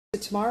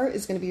Tomorrow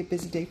is going to be a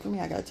busy day for me.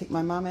 I got to take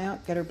my mom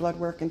out, get her blood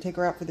work, and take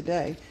her out for the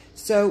day.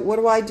 So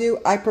what do?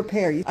 I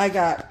prepare. I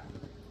got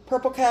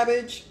purple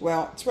cabbage,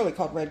 well, it's really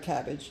called red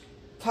cabbage,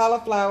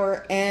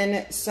 cauliflower,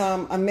 and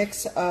a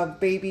mix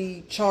of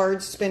baby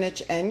charred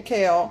spinach and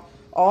kale,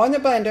 all in the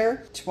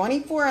blender,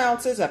 24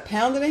 ounces, 1.5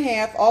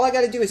 pounds. All I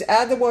got to do is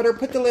add the water,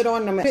 put the lid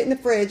on, and I'm going to put it in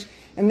the fridge.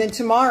 And then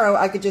tomorrow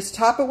I could just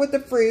top it with the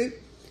fruit.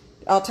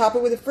 I'll top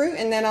it with the fruit,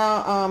 and then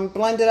I'll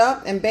blend it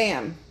up, and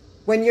bam.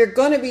 When you're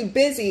going to be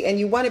busy and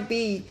you want to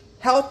be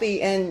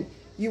healthy and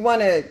you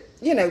want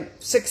to,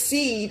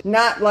 succeed,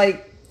 not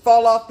like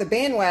fall off the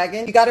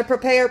bandwagon, you got to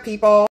prepare, people.